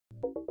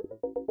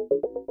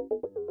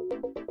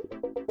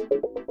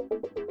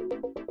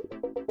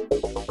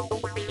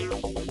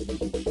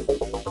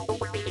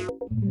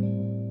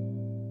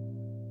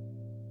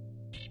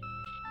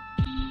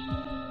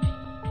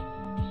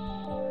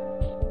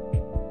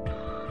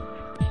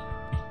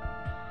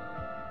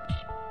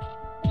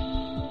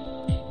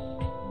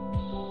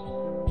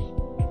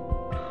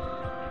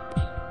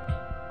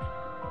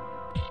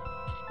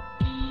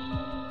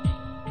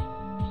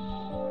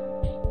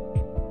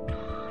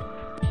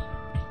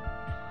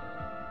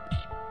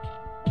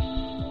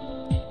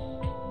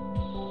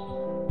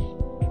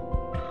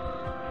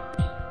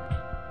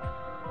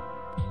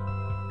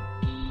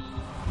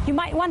You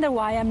might wonder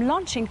why I'm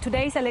launching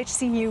today's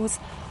LHC news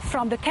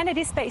from the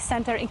Kennedy Space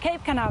Center in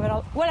Cape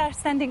Canaveral, where I'm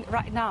standing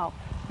right now.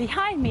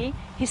 Behind me,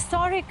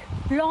 historic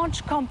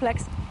Launch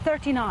Complex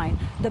 39,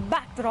 the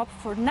backdrop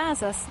for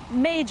NASA's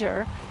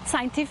major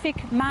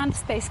scientific manned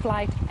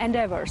spaceflight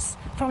endeavors,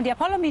 from the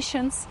Apollo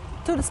missions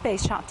to the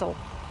Space Shuttle.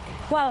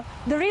 Well,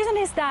 the reason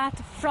is that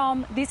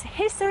from this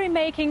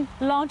history-making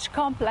launch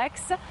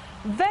complex,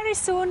 very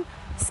soon,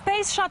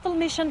 Space Shuttle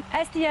mission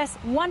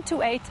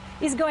STS-128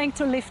 is going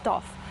to lift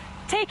off,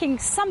 taking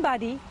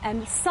somebody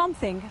and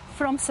something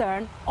from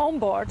CERN on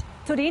board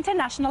to the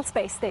International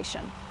Space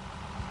Station.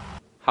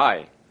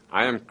 Hi,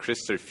 I am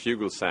Christer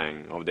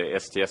Fuglesang of the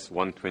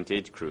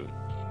STS-128 crew.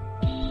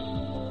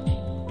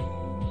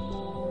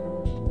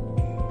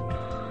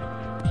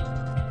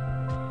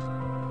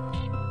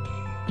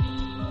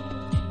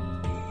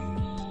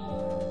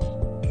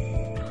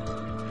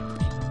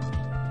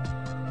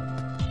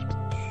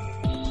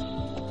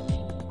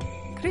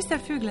 Christer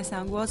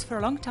Fuglesang was for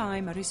a long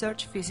time a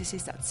research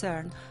physicist at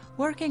CERN,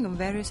 working on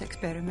various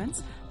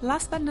experiments,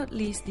 last but not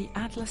least the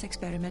Atlas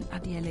experiment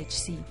at the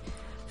LHC.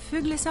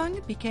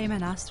 Fuglesang became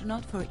an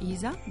astronaut for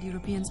ESA, the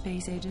European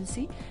Space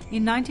Agency,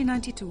 in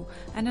 1992,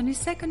 and on his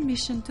second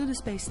mission to the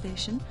space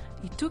station,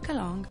 he took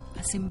along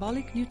a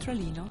symbolic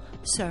neutralino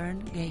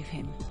CERN gave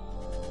him.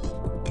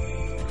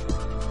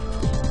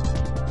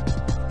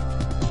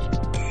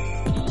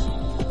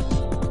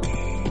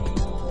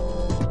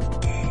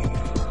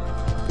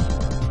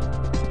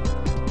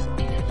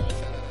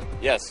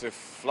 Yes, we're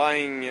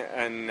flying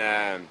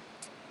a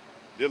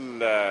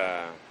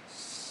little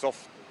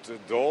soft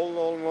doll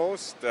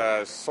almost,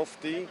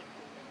 softy,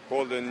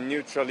 called a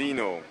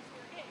Neutralino,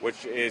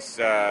 which is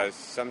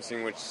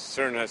something which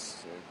CERN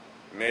has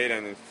made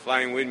and is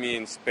flying with me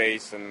in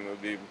space and will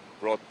be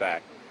brought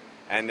back.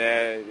 And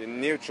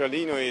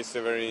Neutralino is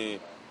a very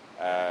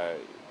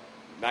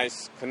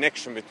nice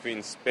connection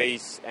between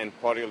space and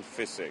particle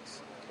physics.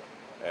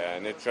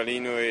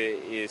 Neutralino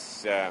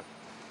is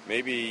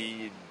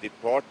maybe the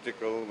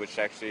particle which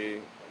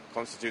actually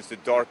constitutes the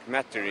dark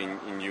matter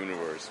in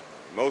universe.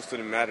 Most of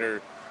the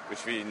matter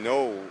which we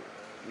know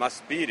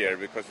must be there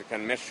because we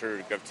can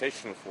measure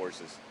gravitational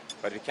forces,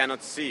 but we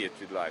cannot see it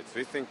with light. So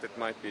we think that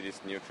might be this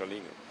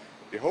Neutralino.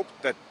 We hope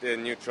that the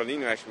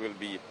Neutralino actually will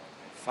be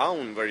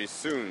found very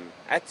soon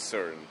at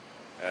CERN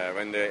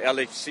when the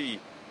LHC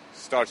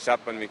starts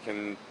up and we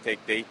can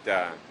take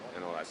data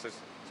and all that. So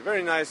it's a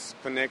very nice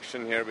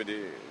connection here with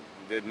the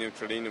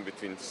Neutralino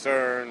between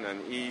CERN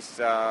and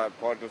ESA,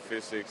 particle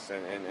physics,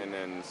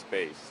 and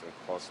space and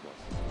cosmos.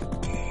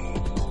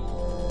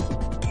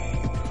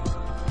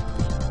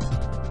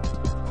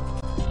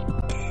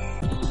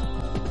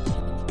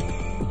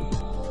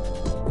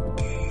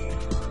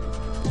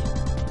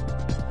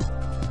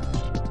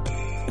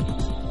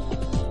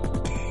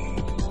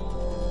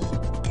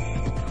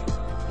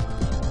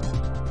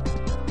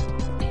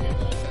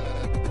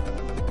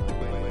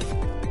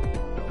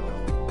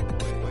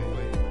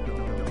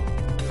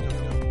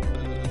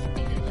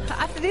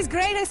 This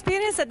great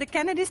experience at the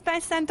Kennedy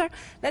Space Center,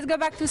 let's go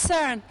back to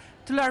CERN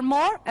to learn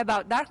more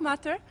about dark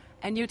matter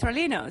and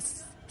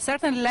neutralinos.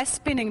 Certainly less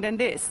spinning than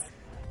this.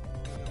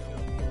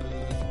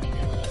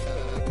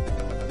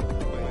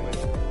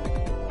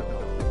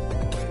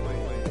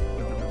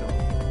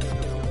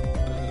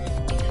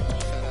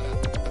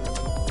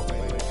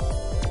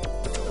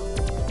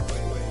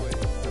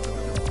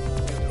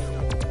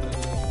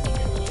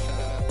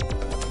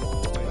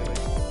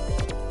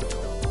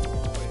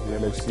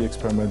 The LHC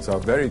experiments are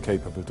very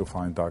capable to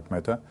find dark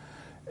matter.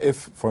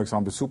 If, for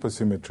example,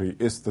 supersymmetry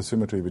is the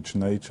symmetry which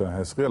nature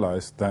has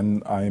realized,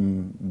 then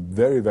I'm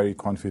very, very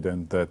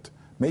confident that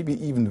maybe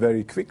even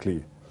very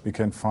quickly we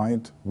can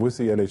find, with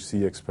the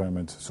LHC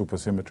experiment,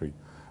 supersymmetry.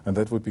 And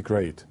that would be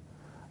great.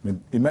 I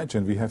mean,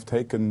 imagine we have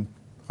taken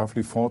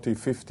roughly 40,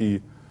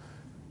 50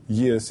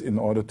 years in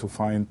order to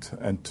find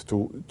and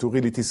to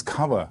really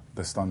discover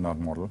the standard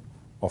model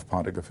of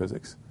particle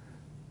physics.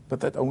 But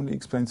that only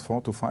explains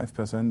 4 to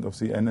 5% of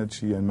the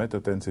energy and matter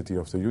density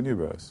of the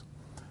universe.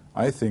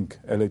 I think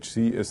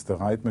LHC is the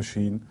right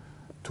machine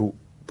to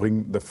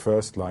bring the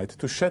first light,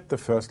 to shed the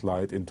first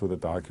light into the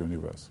dark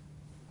universe.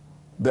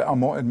 There are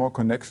more and more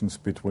connections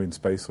between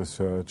space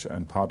research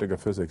and particle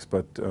physics,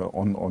 but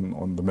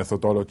on the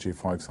methodology,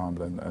 for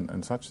example,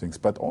 and such things.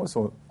 But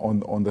also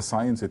on the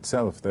science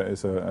itself, there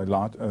is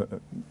a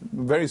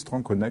very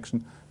strong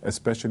connection,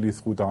 especially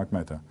through dark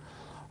matter.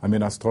 I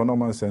mean,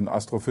 astronomers and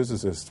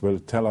astrophysicists will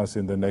tell us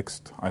in the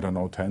next,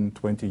 10,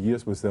 20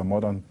 years with their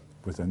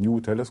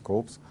new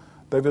telescopes,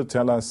 they will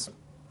tell us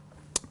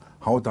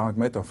how dark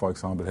matter, for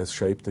example, has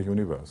shaped the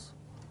universe.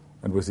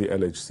 And with the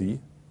LHC,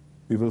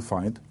 we will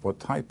find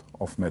what type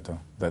of matter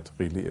that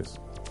really is.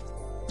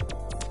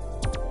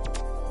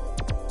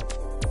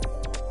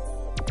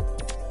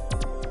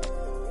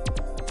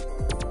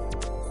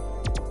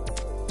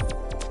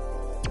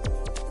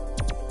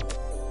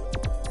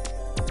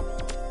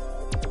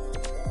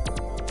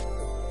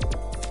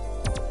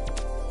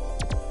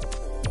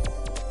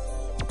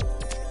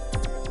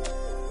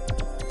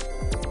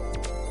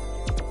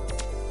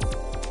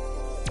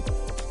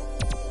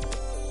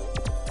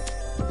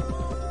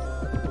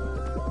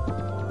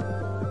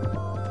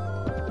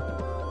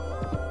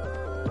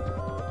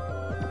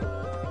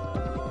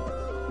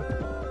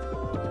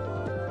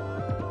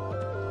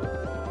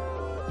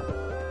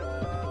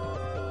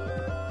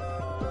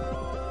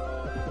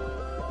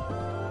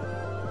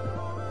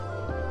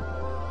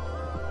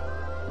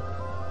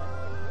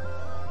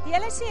 The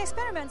LHC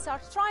experiments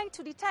are trying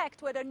to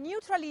detect whether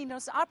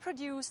neutralinos are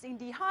produced in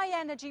the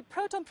high-energy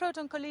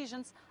proton-proton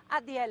collisions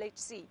at the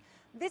LHC.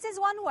 This is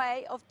one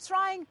way of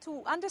trying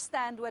to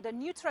understand whether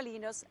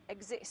neutralinos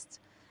exist.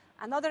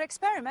 Another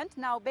experiment,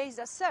 now based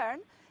at CERN,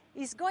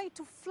 is going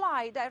to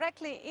fly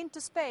directly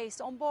into space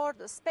on board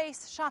the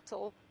Space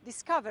Shuttle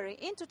Discovery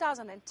in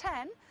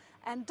 2010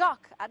 and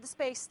dock at the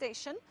space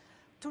station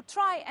to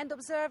try and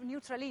observe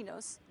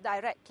neutralinos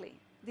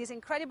directly. This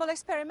incredible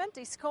experiment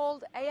is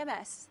called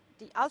AMS,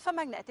 the Alpha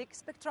Magnetic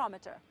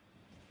Spectrometer.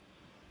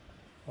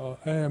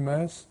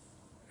 AMS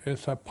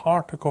is a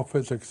particle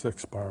physics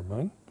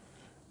experiment.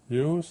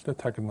 Use the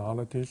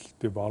technologies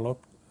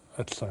developed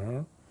at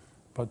CERN,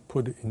 but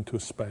put it into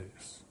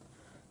space.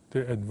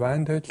 The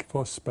advantage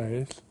for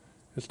space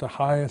is the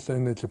highest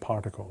energy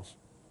particles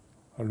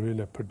are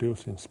really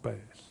produced in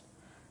space.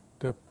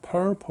 The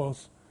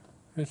purpose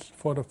is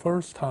for the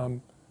first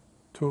time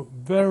to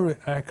very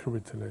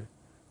accurately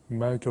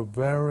measure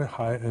very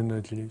high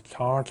energy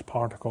charged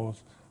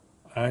particles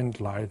and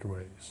light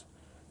rays,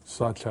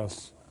 such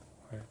as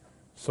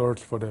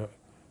search for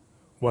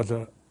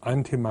whether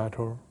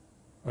antimatter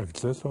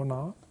exists or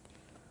not,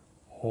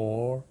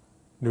 or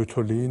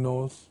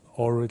neutralinos,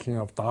 origin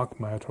of dark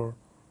matter,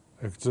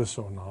 exists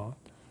or not,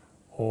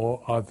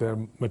 or are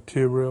there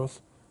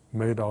materials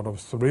made out of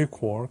 3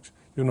 quarks?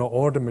 You know,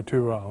 all the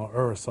material on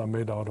Earth are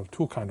made out of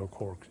 2 kinds of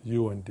quarks,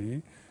 U and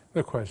D.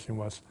 The question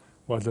was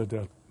whether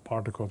there are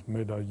particles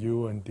made of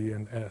U and D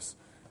and S.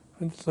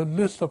 And it's a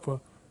list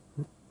of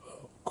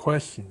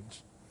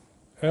questions.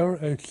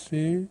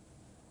 LHC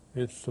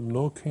is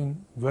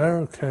looking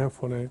very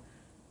carefully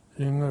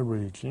in a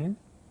region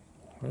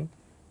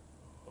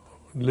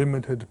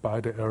limited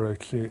by the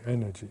LHC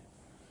energy.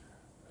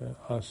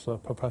 As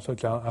Professor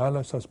John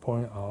Ellis has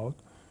pointed out,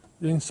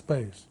 in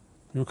space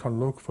you can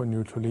look for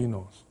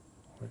neutralinos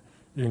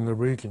in a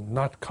region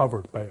not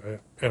covered by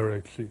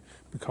LHC,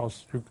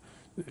 because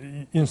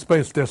in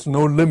space there's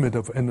no limit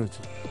of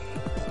energy.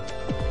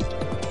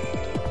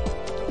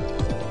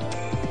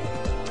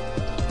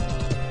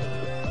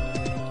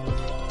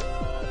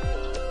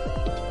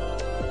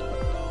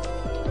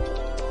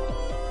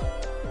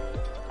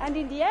 And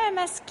in the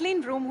AMS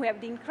clean room, we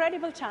have the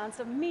incredible chance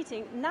of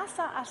meeting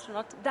NASA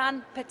astronaut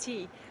Dan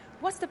Petit.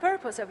 What's the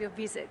purpose of your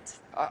visit?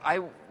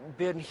 I've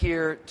been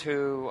here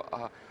to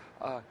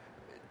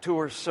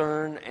tour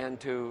CERN and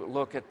to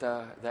look at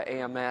the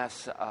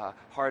AMS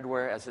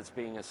hardware as it's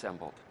being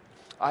assembled.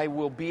 I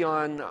will be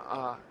on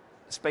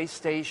space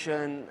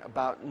station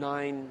about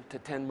 9 to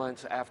 10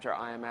 months after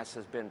IMS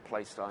has been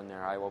placed on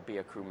there. I will be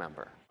a crew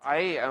member. I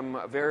am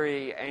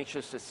very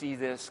anxious to see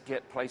this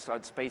get placed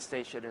on space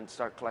station and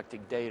start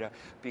collecting data,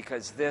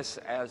 because this,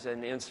 as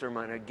an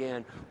instrument,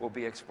 again, will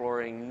be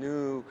exploring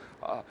new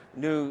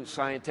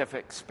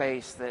scientific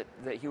space that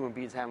human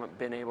beings haven't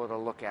been able to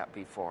look at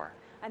before.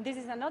 And this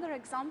is another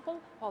example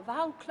of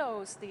how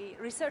close the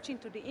research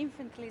into the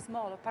infinitely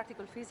small of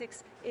particle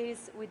physics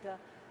is with the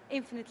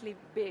infinitely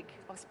big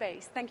of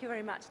space. Thank you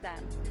very much,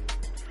 Dan.